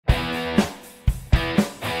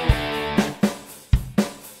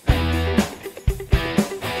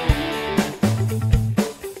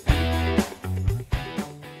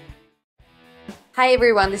Hi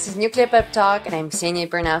everyone, this is Nuclear Pep Talk and I'm Ksenia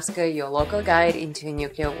Pirnavskaia, your local guide into a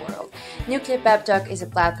nuclear world. Nuclear Pep Talk is a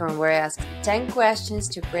platform where I ask 10 questions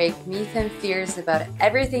to break myths and fears about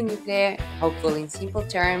everything nuclear, hopefully in simple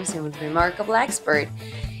terms and with remarkable expert.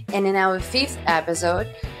 And in our 5th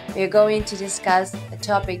episode, we are going to discuss a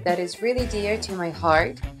topic that is really dear to my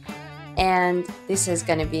heart, and this is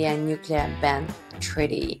going to be a nuclear ban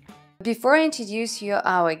treaty. Before I introduce you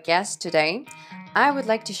our guest today, I would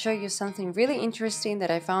like to show you something really interesting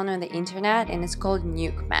that I found on the internet, and it's called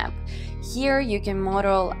Nuke Map. Here you can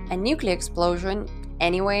model a nuclear explosion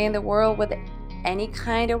anywhere in the world with any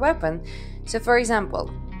kind of weapon. So for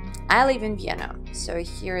example, I live in Vienna. So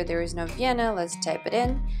here there is no Vienna, let's type it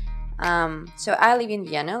in. So I live in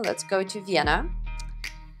Vienna, let's go to Vienna.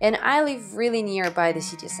 And I live really nearby the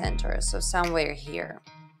city center, so somewhere here.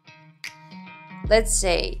 Let's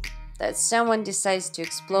say that someone decides to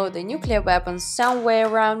explode the nuclear weapon somewhere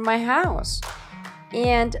around my house.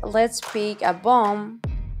 And let's pick a bomb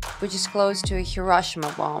which is close to a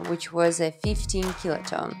Hiroshima bomb, which was a 15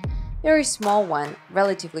 kiloton. Very small one,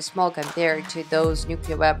 relatively small compared to those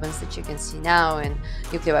nuclear weapons that you can see now in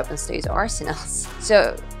nuclear weapon states arsenals.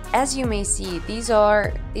 So as you may see, these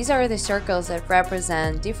are the circles that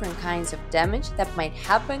represent different kinds of damage that might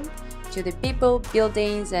happen to the people,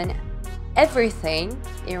 buildings, and everything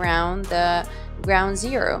around the ground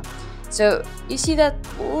zero. So you see that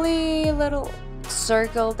little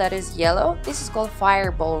circle that is yellow? This is called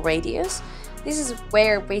fireball radius. This is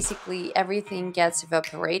where basically everything gets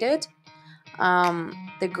evaporated.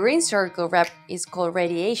 The green circle is called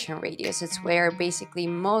radiation radius. It's where basically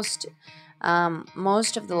most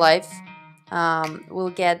of the life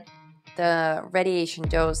will get the radiation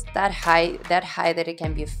dose that high that it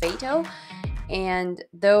can be fatal. And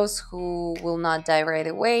those who will not die right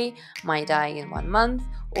away might die in 1 month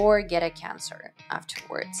or get a cancer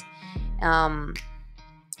afterwards. I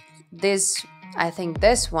think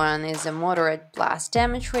this one is a moderate blast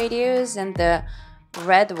damage radius, and the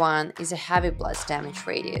red one is a heavy blast damage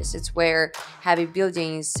radius. It's where heavy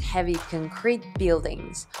buildings, heavy concrete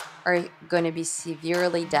buildings are going to be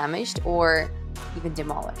severely damaged or even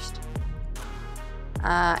demolished.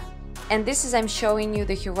 And this is, I'm showing you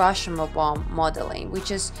the Hiroshima bomb modeling,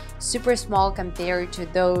 which is super small compared to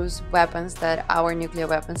those weapons that our nuclear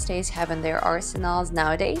weapon states have in their arsenals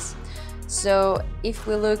nowadays. So if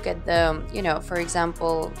we look at the, for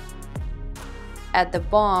example, at the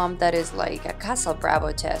bomb that is like a Castle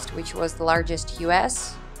Bravo test, which was the largest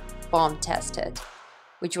US bomb tested,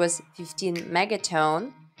 which was 15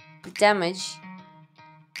 megaton, the damage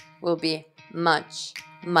will be much,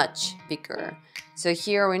 much bigger. So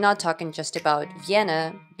here we're not talking just about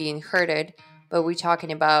Vienna being hurted, but we're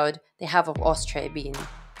talking about the half of Austria being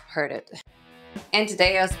hurted. And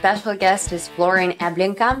today our special guest is Florian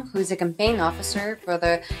Eblenkamp, who is a campaign officer for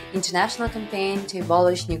the international campaign to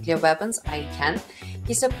abolish nuclear weapons, ICAN.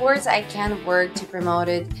 He supports ICAN work to promote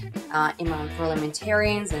it among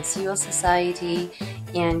parliamentarians and civil society,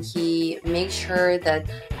 and he makes sure that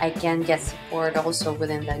ICAN gets support also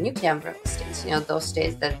within the nuclear umbrella states. Those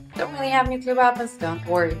states that don't really have nuclear weapons, don't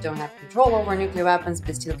have control over nuclear weapons,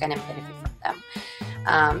 but still kind of benefit from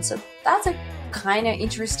them. So that's a kind of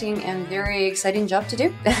interesting and very exciting job to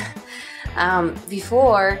do.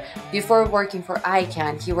 Before working for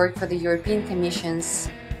ICAN, he worked for the European Commission's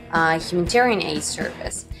Humanitarian Aid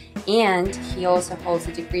Service, and he also holds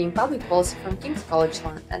a degree in public policy from King's College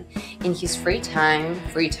London. In his free time,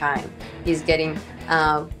 he's getting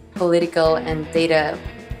political and data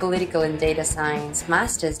science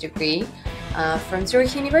master's degree from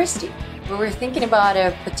Zurich University. We were thinking about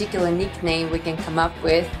a particular nickname we can come up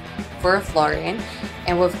with for Florian,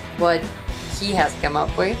 and with what he has come up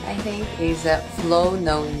with, I think, is Flow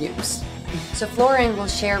No Nukes. So Florian will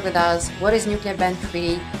share with us what is nuclear ban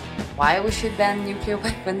treaty, why we should ban nuclear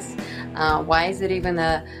weapons, why is it even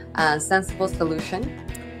a sensible solution,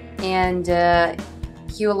 and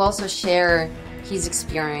he will also share his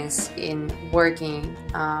experience in working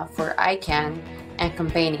for ICAN and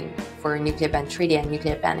campaigning for a nuclear ban treaty and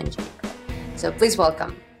nuclear ban in general. So please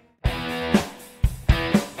welcome.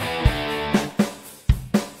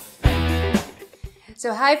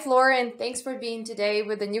 So hi Florian, thanks for being today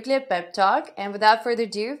with the Nuclear Pep Talk. And without further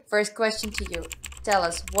ado, first question to you. Tell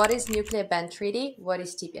us, what is Nuclear Ban Treaty? What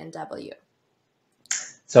is TPNW?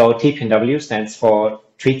 So TPNW stands for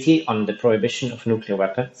Treaty on the Prohibition of Nuclear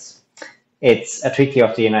Weapons. It's a treaty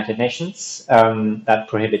of the United Nations that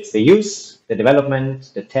prohibits the use, the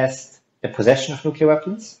development, the test, the possession of nuclear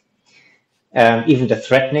weapons, even the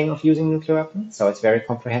threatening of using nuclear weapons. So it's very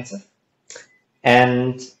comprehensive.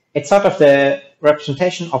 And it's sort of the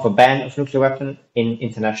representation of a ban of nuclear weapon in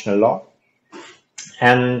international law.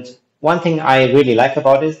 And one thing I really like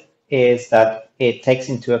about it is that it takes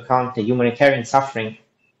into account the humanitarian suffering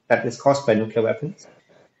that is caused by nuclear weapons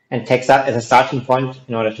and takes that as a starting point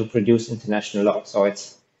in order to produce international law. So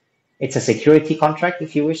it's a security contract,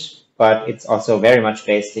 if you wish, but it's also very much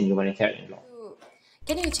based in humanitarian law.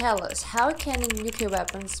 Can you tell us, how can a nuclear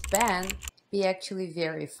weapons ban be actually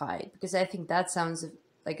verified? Because I think that sounds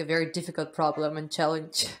like a very difficult problem and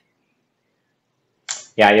challenge.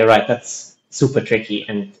 Yeah, you're right. That's super tricky.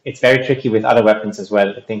 And it's very tricky with other weapons as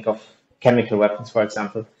well. Think of chemical weapons, for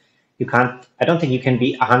example. I don't think you can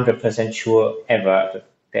be 100% sure ever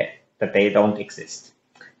that they don't exist.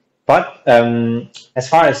 But as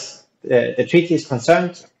far as the treaty is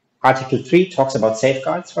concerned, Article 3 talks about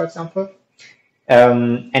safeguards, for example.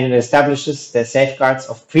 And it establishes the safeguards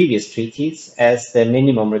of previous treaties as the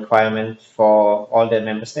minimum requirement for all the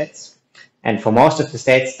member states. And for most of the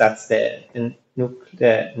states, that's the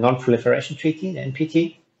Non-Proliferation Treaty, the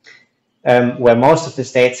NPT, where most of the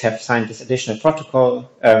states have signed this additional protocol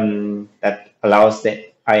that allows the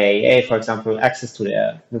IAEA, for example, access to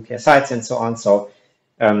their nuclear sites and so on. So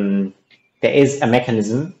there is a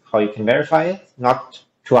mechanism how you can verify it, not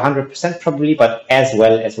to 100% probably, but as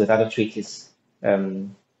well as with other treaties, the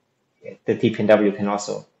TPNW can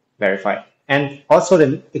also verify. And also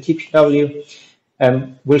the TPNW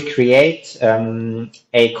will create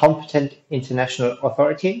a competent international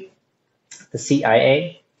authority, the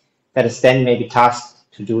CIA, that is then maybe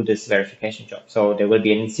tasked to do this verification job. So there will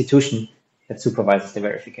be an institution that supervises the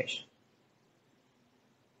verification.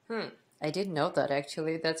 I didn't know that,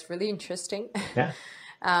 actually. That's really interesting. Yeah.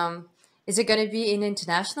 Is it going to be an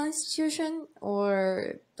international institution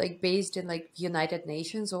or like based in like United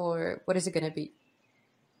Nations, or what is it going to be?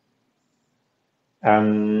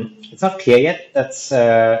 It's not clear yet. That's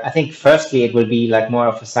I think firstly it will be like more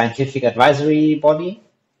of a scientific advisory body.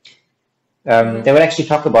 They will actually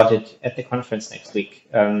talk about it at the conference next week.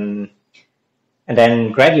 And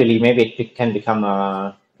then gradually maybe it can become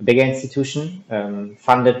a bigger institution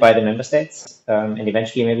funded by the member states and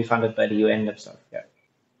eventually maybe funded by the UN themselves. Yeah.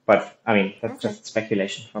 But I mean, that's just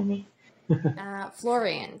speculation from me.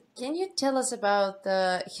 Florian, can you tell us about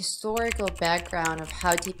the historical background of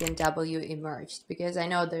how TPNW emerged? Because I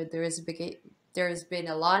know that there has been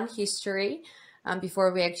a long history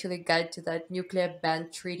before we actually got to that nuclear ban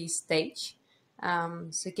treaty stage.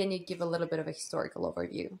 So can you give a little bit of a historical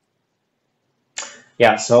overview?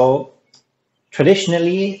 Yeah, so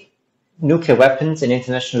traditionally, nuclear weapons in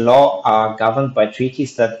international law are governed by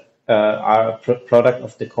treaties that are a product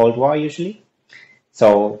of the Cold War usually.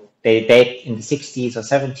 So they date in the 60s or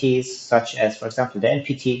 70s, such as, for example, the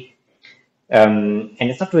NPT. And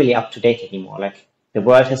it's not really up to date anymore. Like the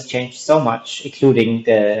world has changed so much, including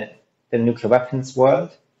the nuclear weapons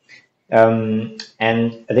world.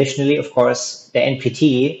 And additionally, of course, the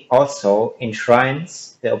NPT also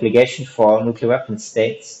enshrines the obligation for nuclear weapons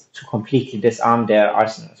states to completely disarm their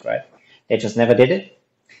arsenals, right? They just never did it.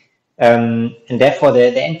 And therefore,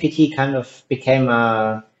 the NPT kind of became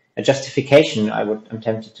a justification, I'm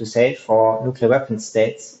tempted to say, for nuclear weapons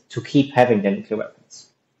states to keep having their nuclear weapons.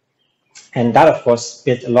 And that, of course,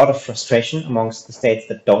 built a lot of frustration amongst the states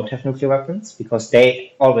that don't have nuclear weapons, because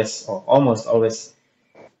they always, or almost always,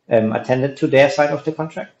 attended to their side of the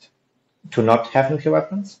contract to not have nuclear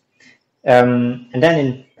weapons. And then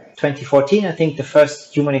in 2014, I think the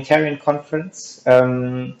first humanitarian conference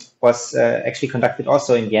was actually conducted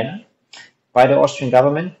also in Vienna by the Austrian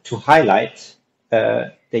government to highlight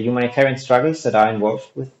the humanitarian struggles that are involved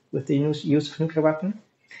with the use of nuclear weapons.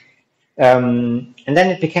 And then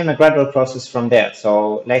it became a gradual process from there.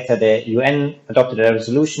 So later the UN adopted a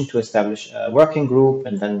resolution to establish a working group,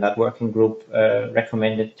 and then that working group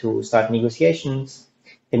recommended to start negotiations.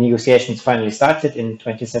 The negotiations finally started in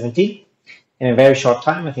 2017. In a very short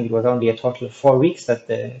time, I think it was only a total of 4 weeks that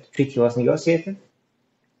the treaty was negotiated.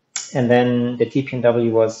 And then the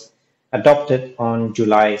TPNW was adopted on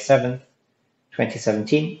July 7th,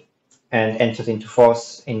 2017, and entered into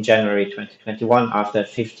force in January 2021 after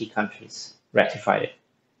 50 countries ratified it.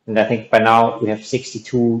 And I think by now we have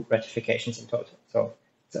 62 ratifications in total. So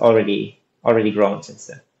it's already grown since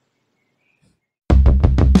then.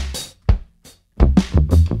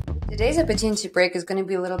 Today's opportunity break is going to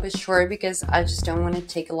be a little bit short because I just don't want to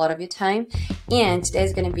take a lot of your time. And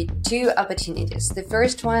today's going to be 2 opportunities. The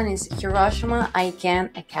first one is Hiroshima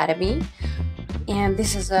ICAN Academy. And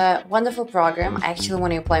this is a wonderful program. I actually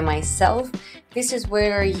want to apply myself. This is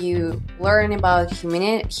where you learn about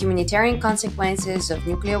humanitarian consequences of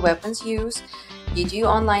nuclear weapons use. You do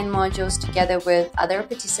online modules together with other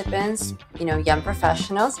participants, young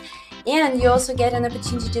professionals. And you also get an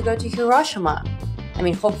opportunity to go to Hiroshima. I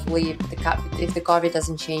mean, hopefully, if the COVID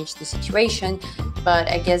doesn't change the situation, but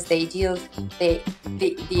I guess the ideal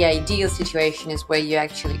situation is where you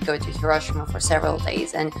actually go to Hiroshima for several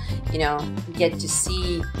days and, you know, get to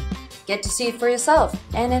see it for yourself.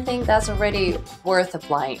 And I think that's already worth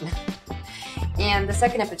applying. And the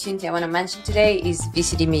second opportunity I want to mention today is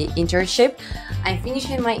VCDME internship. I'm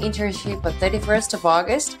finishing my internship on 31st of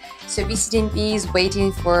August, so VCDME is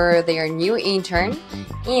waiting for their new intern,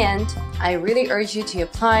 and I really urge you to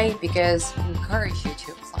apply because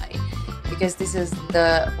this is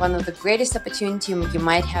one of the greatest opportunities you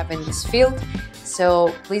might have in this field.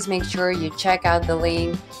 So please make sure you check out the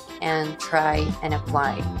link and try and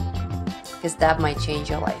apply, because that might change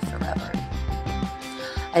your life forever.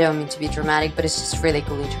 I don't mean to be dramatic, but it's just a really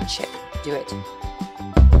cool internship. Do it.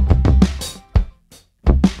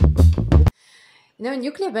 You know,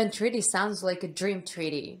 nuclear ban treaty sounds like a dream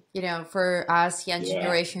treaty, you know, for us young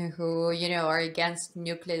generation who, you know, are against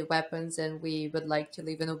nuclear weapons, and we would like to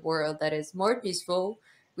live in a world that is more peaceful,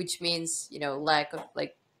 which means, you know, but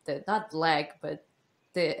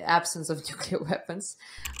the absence of nuclear weapons.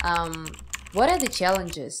 What are the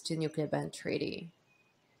challenges to nuclear ban treaty?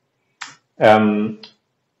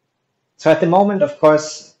 So at the moment, of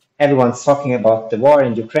course, everyone's talking about the war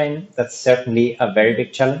in Ukraine. That's certainly a very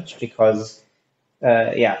big challenge because,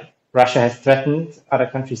 Russia has threatened other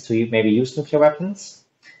countries to maybe use nuclear weapons.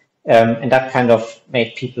 And that kind of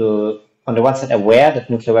made people, on the one side, aware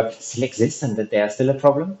that nuclear weapons still exist and that they are still a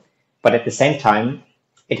problem. But at the same time,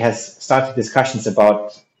 it has started discussions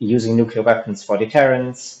about using nuclear weapons for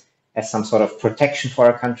deterrence, as some sort of protection for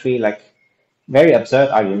a country, like very absurd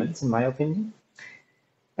arguments, in my opinion.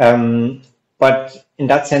 But in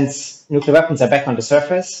that sense, nuclear weapons are back on the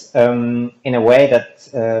surface in a way that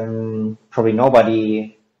probably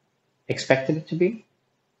nobody expected it to be.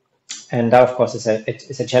 And that, of course, is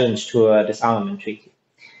a challenge to a disarmament treaty.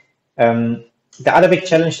 The other big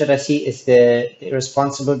challenge that I see is the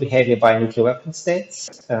irresponsible behavior by nuclear weapon states.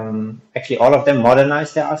 Actually, all of them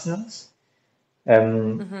modernize their arsenals,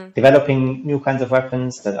 developing new kinds of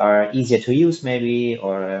weapons that are easier to use, maybe,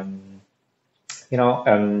 or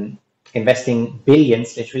investing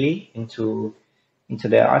billions literally into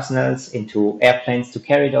their arsenals, into airplanes to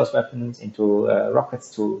carry those weapons, into rockets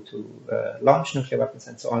to launch nuclear weapons,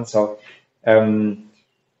 and so on. So a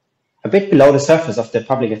bit below the surface of the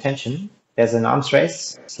public attention, there's an arms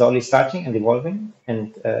race slowly starting and evolving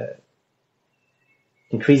and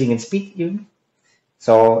increasing in speed even.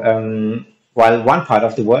 So while one part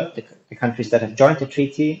of the world, the countries that have joined the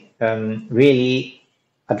treaty, really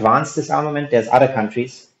advance disarmament, there's other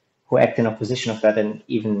countries who act in opposition of that and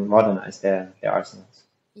even modernize their arsenals.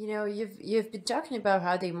 You know, you've been talking about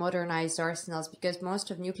how they modernize arsenals because most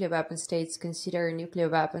of nuclear weapon states consider nuclear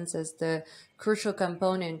weapons as the crucial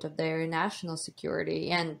component of their national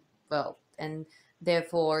security and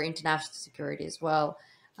therefore international security as well,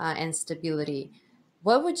 and stability.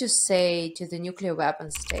 What would you say to the nuclear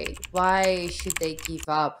weapon state? Why should they give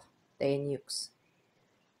up their nukes?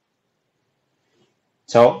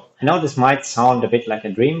 So I know this might sound a bit like a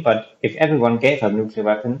dream, but if everyone gave up nuclear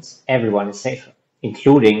weapons, everyone is safer,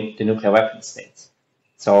 including the nuclear weapon states.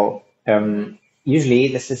 So usually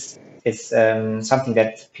this is something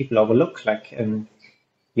that people overlook. Like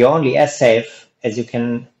you're only as safe as you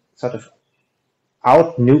can sort of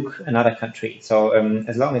out nuke another country. So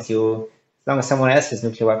as long as someone else has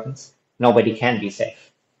nuclear weapons, nobody can be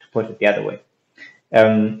safe, to put it the other way.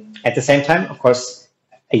 At the same time, of course,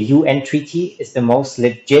 a UN treaty is the most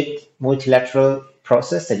legit multilateral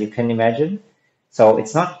process that you can imagine. So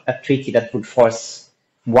it's not a treaty that would force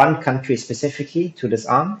one country specifically to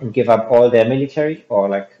disarm and give up all their military or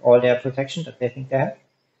like all their protection that they think they have.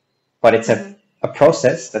 But it's a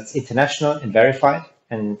process that's international and verified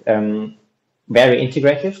and very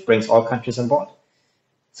integrative, brings all countries on board.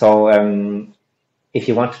 So if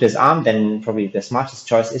you want to disarm, then probably the smartest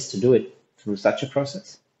choice is to do it through such a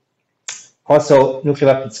process. Also,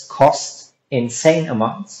 nuclear weapons cost insane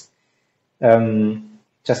amounts.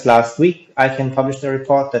 Just last week, ICAN published a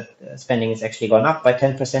report that spending has actually gone up by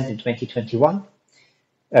 10% in 2021.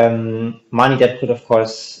 Money that could, of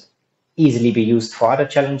course, easily be used for other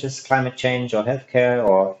challenges, climate change or healthcare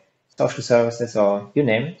or social services or you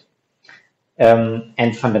name it.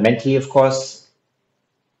 And fundamentally, of course,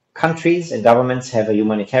 countries and governments have a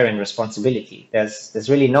humanitarian responsibility. There's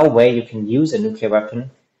really no way you can use a nuclear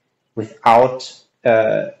weapon without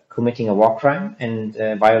committing a war crime and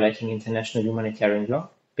violating international humanitarian law,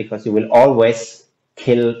 because you will always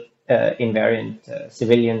kill invariant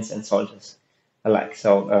civilians and soldiers alike.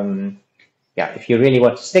 So if you really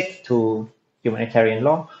want to stick to humanitarian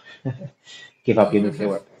law, give up your nuclear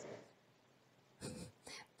weapons.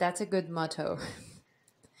 That's a good motto.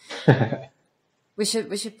 We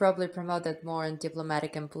should probably promote that more in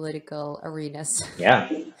diplomatic and political arenas. Yeah,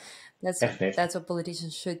 definitely. That's what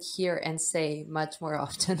politicians should hear and say much more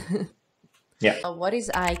often. Yeah. What is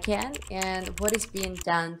ICAN and what is being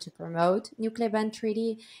done to promote nuclear ban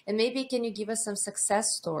treaty? And maybe can you give us some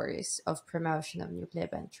success stories of promotion of nuclear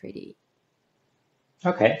ban treaty?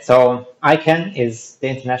 Okay, so ICAN is the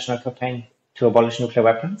International Campaign to Abolish Nuclear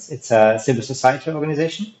Weapons. It's a civil society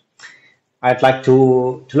organization. I'd like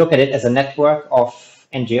to look at it as a network of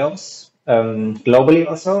NGOs globally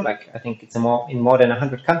also. Like I think it's in more than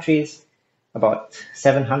 100 countries, about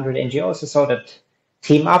 700 NGOs or so that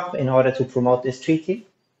team up in order to promote this treaty.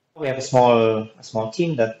 We have a small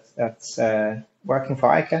team that's working for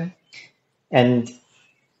ICAN, and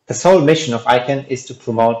the sole mission of ICAN is to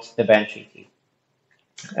promote the ban treaty.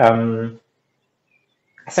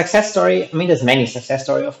 A success story, I mean, there's many success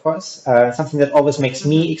stories, of course. Something that always makes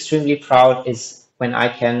me extremely proud is when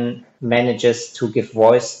ICAN manages to give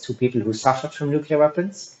voice to people who suffered from nuclear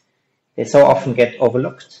weapons. They so often get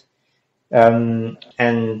overlooked. And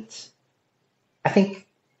I think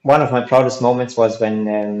one of my proudest moments was when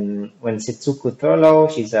Setsuko Thurlow,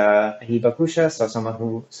 she's a Hibakusha, so someone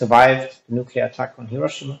who survived the nuclear attack on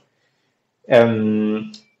Hiroshima,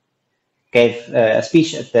 gave a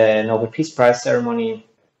speech at the Nobel Peace Prize ceremony,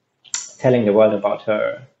 telling the world about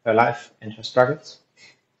her life and her struggles.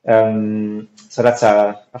 So that's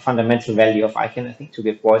a fundamental value of ICAN, I think, to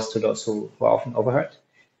give voice to those who are often overheard.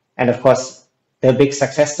 And of course, the big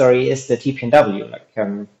success story is the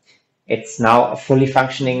TPNW. It's now a fully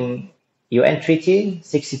functioning UN treaty.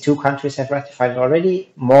 62 countries have ratified it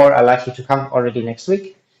already. More are likely to come already next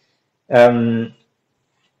week.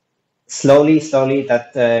 Slowly,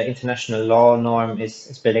 that international law norm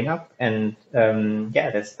is building up, and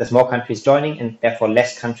there's more countries joining, and therefore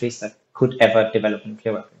less countries that could ever develop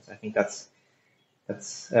nuclear weapons. I think that's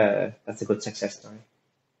a good success story.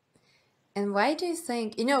 And why do you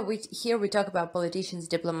think, we talk about politicians,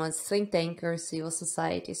 diplomats, think tankers, civil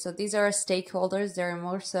society. So these are stakeholders that are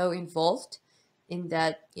more so involved in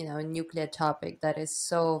that, nuclear topic that is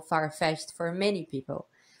so far-fetched for many people.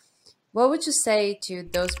 What would you say to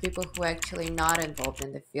those people who are actually not involved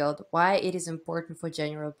in the field, why it is important for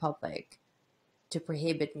general public to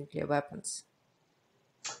prohibit nuclear weapons?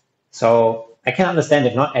 So I can understand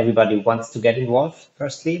if not everybody wants to get involved,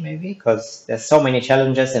 firstly, maybe, because there's so many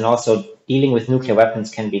challenges, and also dealing with nuclear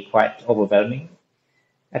weapons can be quite overwhelming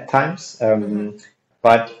at times.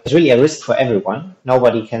 But it's really a risk for everyone.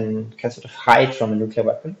 Nobody can sort of hide from a nuclear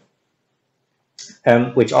weapon,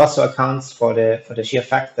 which also accounts for the sheer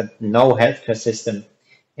fact that no healthcare system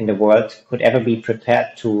in the world could ever be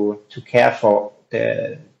prepared to care for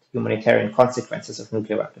the humanitarian consequences of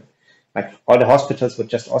nuclear weapons. Like all the hospitals would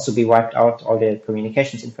just also be wiped out, all the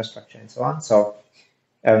communications infrastructure and so on. So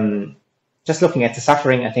just looking at the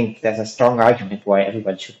suffering, I think there's a strong argument why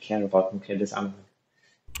everybody should care about nuclear disarmament.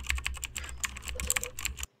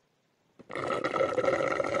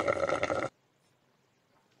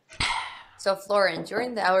 So Florian,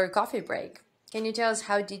 during our coffee break, can you tell us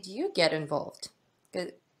how did you get involved?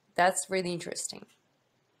 Because that's really interesting.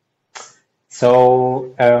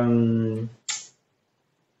 So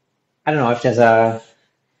I don't know if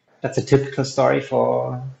that's a typical story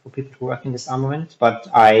for people who work in disarmament, but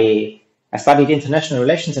I studied international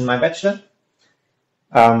relations in my bachelor,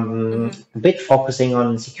 a bit focusing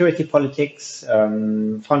on security politics,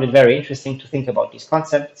 found it very interesting to think about these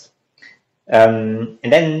concepts, and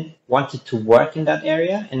then wanted to work in that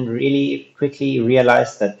area and really quickly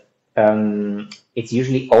realized that it's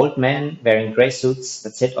usually old men wearing gray suits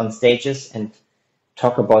that sit on stages and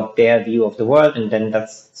talk about their view of the world, and then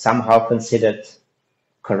that's somehow considered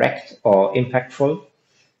correct or impactful.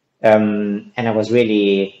 And I was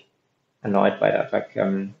really annoyed by that.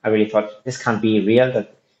 I really thought this can't be real,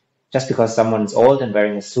 that just because someone's old and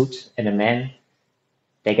wearing a suit and a man,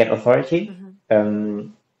 they get authority.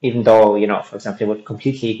 Even though, for example, they would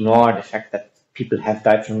completely ignore the fact that people have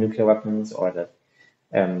died from nuclear weapons, or that,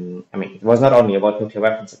 it was not only about nuclear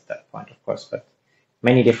weapons at that point, of course, but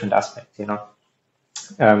many different aspects,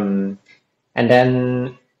 And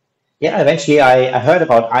then, eventually I heard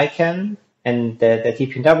about ICAN and the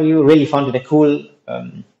TPNW, really found it a cool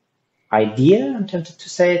idea, I'm tempted to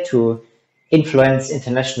say, to influence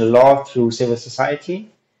international law through civil society.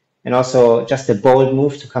 And also just a bold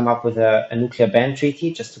move to come up with a nuclear ban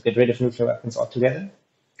treaty, just to get rid of nuclear weapons altogether.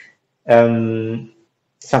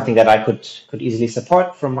 Something that I could easily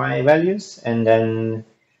support from my values. And then,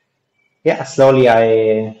 slowly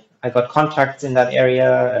I got contacts in that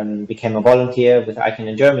area and became a volunteer with ICAN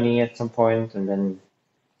in Germany at some point. And then,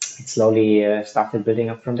 it slowly started building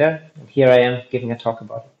up from there. And here I am giving a talk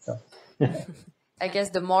about it. So. I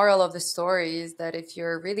guess the moral of the story is that if you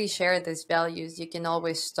really share these values, you can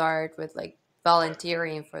always start with like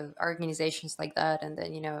volunteering for organizations like that, and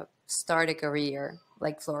then, you know, start a career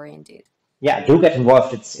like Florian did. Yeah, do get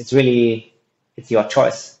involved. It's really, it's your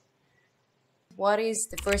choice. What is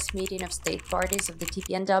the first meeting of state parties of the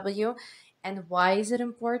TPNW, and why is it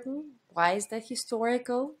important? Why is that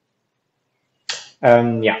historical?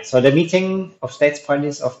 Yeah, so the meeting of states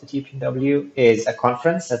parties of the TPNW is a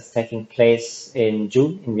conference that's taking place in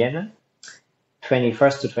June in Vienna,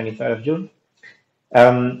 21st to 23rd of June.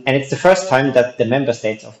 And it's the first time that the member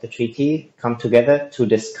states of the treaty come together to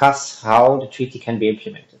discuss how the treaty can be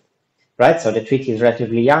implemented, right? So the treaty is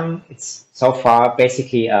relatively young. It's so far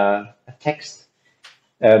basically a text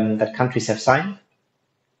that countries have signed,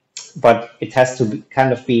 but it has to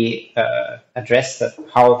kind of be addressed that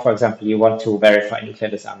how, for example, you want to verify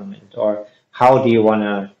nuclear disarmament, or how do you want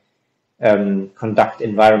to conduct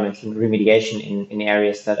environmental remediation in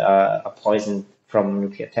areas that are poisoned from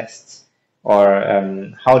nuclear tests, or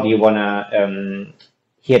how do you want to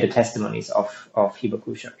hear the testimonies of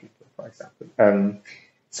Hibakusha people, for example.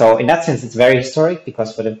 So in that sense, it's very historic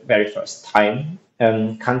because for the very first time,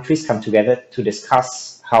 countries come together to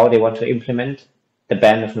discuss how they want to implement the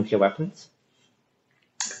ban of nuclear weapons.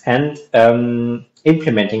 And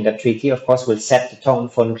implementing that treaty, of course, will set the tone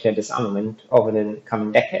for nuclear disarmament over the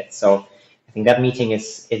coming decades. So I think that meeting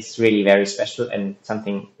is really very special and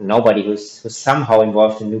something nobody who's somehow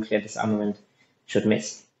involved in nuclear disarmament should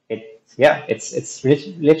miss. It's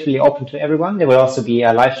literally open to everyone. There will also be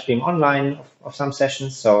a live stream online of some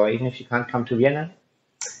sessions. So even if you can't come to Vienna,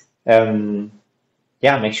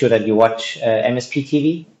 make sure that you watch MSP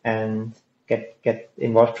TV and get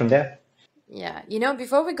involved from there. Yeah, you know,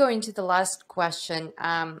 before we go into the last question,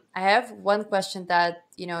 I have one question that,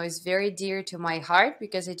 you know, is very dear to my heart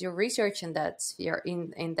because I do research in that sphere,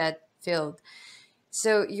 in that field.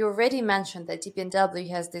 So you already mentioned that TPNW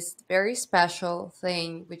has this very special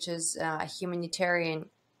thing, which is humanitarian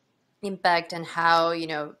impact, and how, you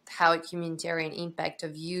know, how humanitarian impact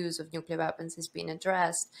of use of nuclear weapons is being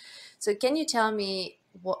addressed. So can you tell me,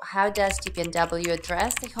 how does TPNW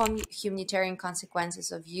address the humanitarian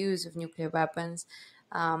consequences of use of nuclear weapons,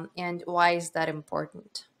 and why is that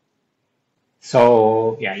important?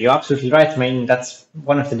 So yeah, you're absolutely right. I mean, that's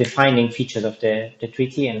one of the defining features of the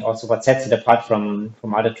treaty, and also what sets it apart from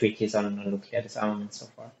other treaties on nuclear disarmament so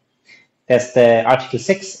far. There's the Article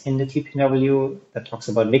 6 in the TPNW that talks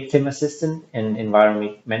about victim assistance and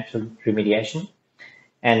environmental remediation.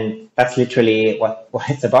 And that's literally what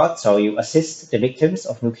it's about. So you assist the victims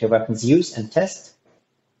of nuclear weapons use and test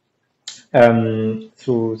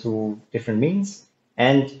through different means.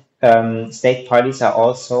 And state parties are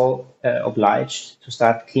also obliged to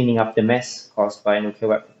start cleaning up the mess caused by nuclear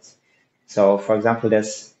weapons. So, for example,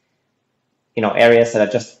 there's areas that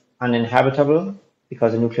are just uninhabitable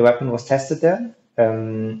because a nuclear weapon was tested there,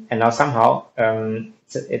 and now somehow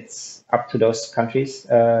it's up to those countries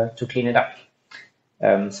to clean it up,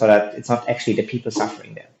 so that it's not actually the people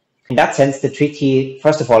suffering there. In that sense, the treaty,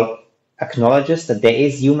 first of all, acknowledges that there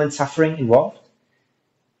is human suffering involved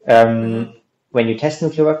when you test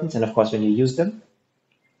nuclear weapons, and of course when you use them.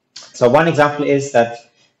 So one example is that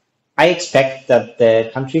I expect that the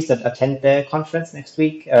countries that attend the conference next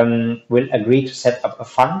week will agree to set up a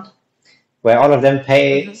fund where all of them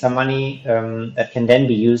pay some money that can then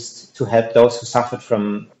be used to help those who suffered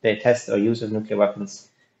from the test or use of nuclear weapons.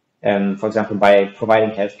 For example, by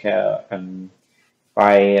providing healthcare,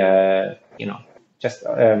 by just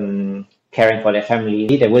caring for their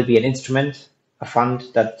family. There will be an instrument, a fund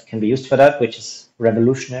that can be used for that, which is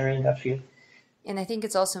revolutionary in that field. And I think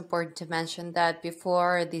it's also important to mention that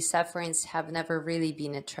before, these sufferings have never really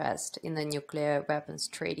been addressed in the nuclear weapons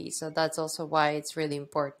treaty. So that's also why it's really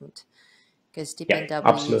important, because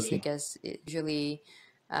TPNW is, I guess, usually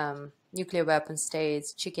nuclear weapon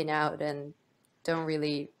states chicken out and don't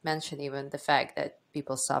really mention even the fact that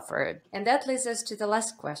people suffered. And that leads us to the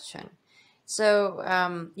last question. So,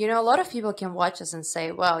 a lot of people can watch us and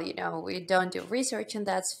say, well, we don't do research in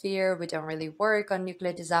that sphere. We don't really work on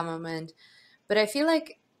nuclear disarmament. But I feel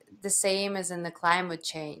like the same as in the climate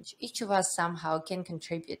change, each of us somehow can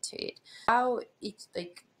contribute to it. How each,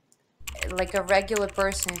 like a regular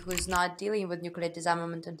person who's not dealing with nuclear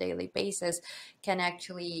disarmament on a daily basis can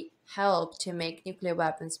actually help to make nuclear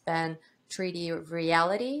weapons ban treaty a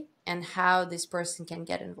reality, and how this person can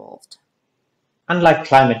get involved. Unlike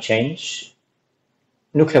climate change,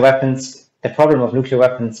 nuclear weapons, the problem of nuclear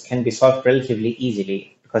weapons can be solved relatively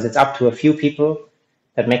easily because it's up to a few people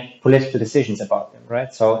that make political decisions about them,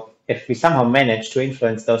 right? So if we somehow manage to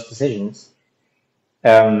influence those decisions,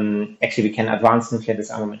 actually we can advance nuclear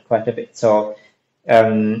disarmament quite a bit. So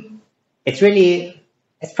it's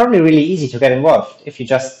probably really easy to get involved. If you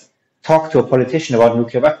just talk to a politician about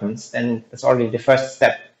nuclear weapons, then that's already the first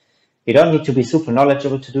step. You don't need to be super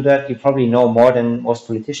knowledgeable to do that. You probably know more than most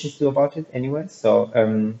politicians do about it anyway. So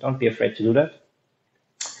don't be afraid to do that.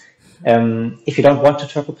 If you don't want to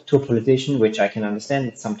talk to a politician, which I can understand,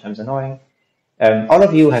 it's sometimes annoying. All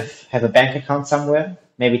of you have a bank account somewhere.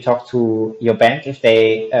 Maybe talk to your bank if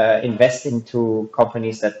they invest into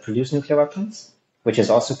companies that produce nuclear weapons, which is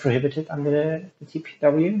also prohibited under the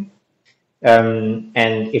TPNW.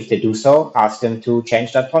 And if they do so, ask them to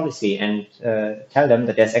change that policy and tell them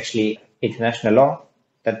that there's actually international law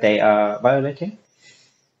that they are violating.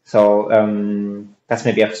 So that's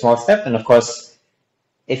maybe a small step. And of course,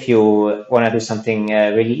 if you want to do something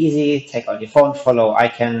really easy, take out your phone, follow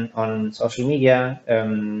ICAN on social media,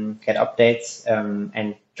 get updates,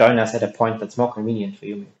 and join us at a point that's more convenient for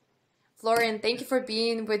you. Florian, thank you for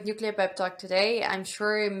being with Nuclear Pep Talk today. I'm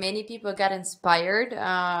sure many people got inspired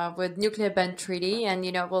with Nuclear Ban Treaty, and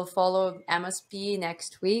we'll follow MSP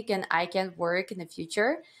next week and ICAN work in the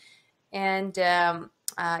future. And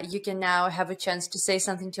you can now have a chance to say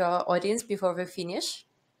something to our audience before we finish.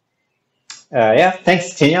 Yeah,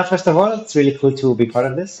 thanks, Ksenia, first of all. It's really cool to be part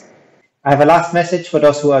of this. I have a last message for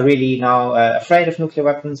those who are really now afraid of nuclear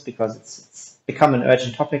weapons, because it's become an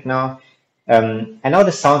urgent topic now. I know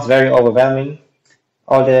this sounds very overwhelming,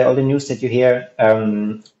 all the news that you hear,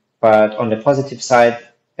 but on the positive side,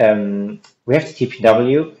 we have the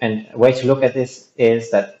TPNW, and a way to look at this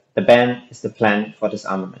is that the ban is the plan for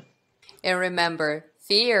disarmament. And remember,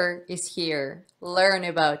 fear is here. Learn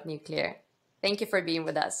about nuclear. Thank you for being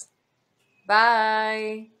with us.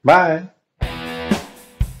 Bye. Bye.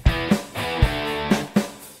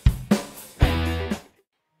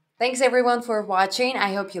 Thanks everyone for watching.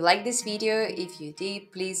 I hope you liked this video. If you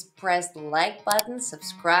did, please press the like button,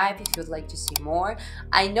 subscribe if you'd like to see more.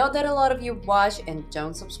 I know that a lot of you watch and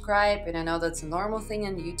don't subscribe, and I know that's a normal thing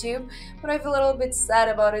on YouTube, but I feel a little bit sad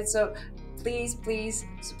about it. So please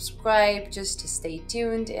subscribe just to stay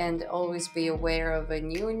tuned and always be aware of a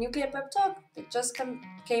new Nuclear Pep Talk that just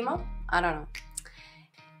came up. I don't know.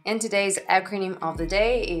 And today's acronym of the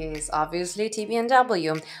day is obviously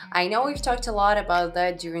TPNW. I know we've talked a lot about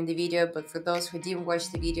that during the video, but for those who didn't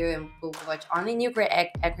watch the video and will watch only nuclear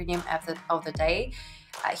acronym of the day,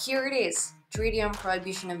 here it is: Treaty on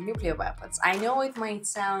Prohibition of Nuclear Weapons. I know it might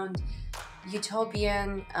sound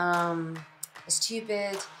utopian,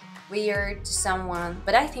 stupid, weird to someone,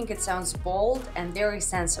 but I think it sounds bold and very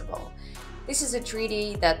sensible. This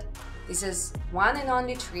is one and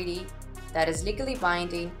only treaty that is legally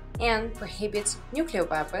binding and prohibits nuclear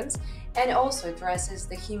weapons, and also addresses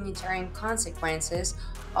the humanitarian consequences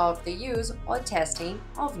of the use or testing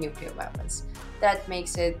of nuclear weapons. That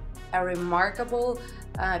makes it a remarkable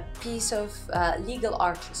piece of legal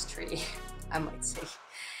artistry, I might say.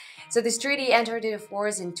 So this treaty entered into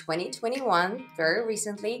force in 2021, very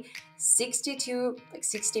recently. 60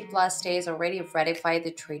 plus states already ratified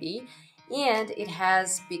the treaty, and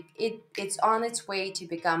it's on its way to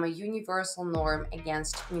become a universal norm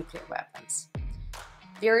against nuclear weapons.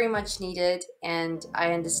 Very much needed, and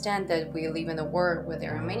I understand that we live in a world where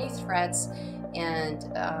there are many threats, and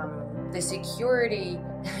the security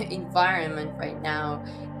environment right now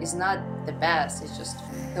is not the best. It's just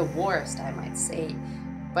the worst, I might say.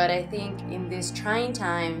 But I think in these trying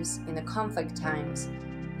times, in the conflict times,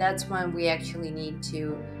 that's when we actually need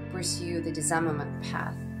to pursue the disarmament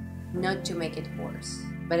path. Not to make it worse,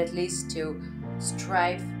 but at least to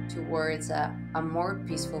strive towards a more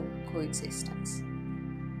peaceful coexistence.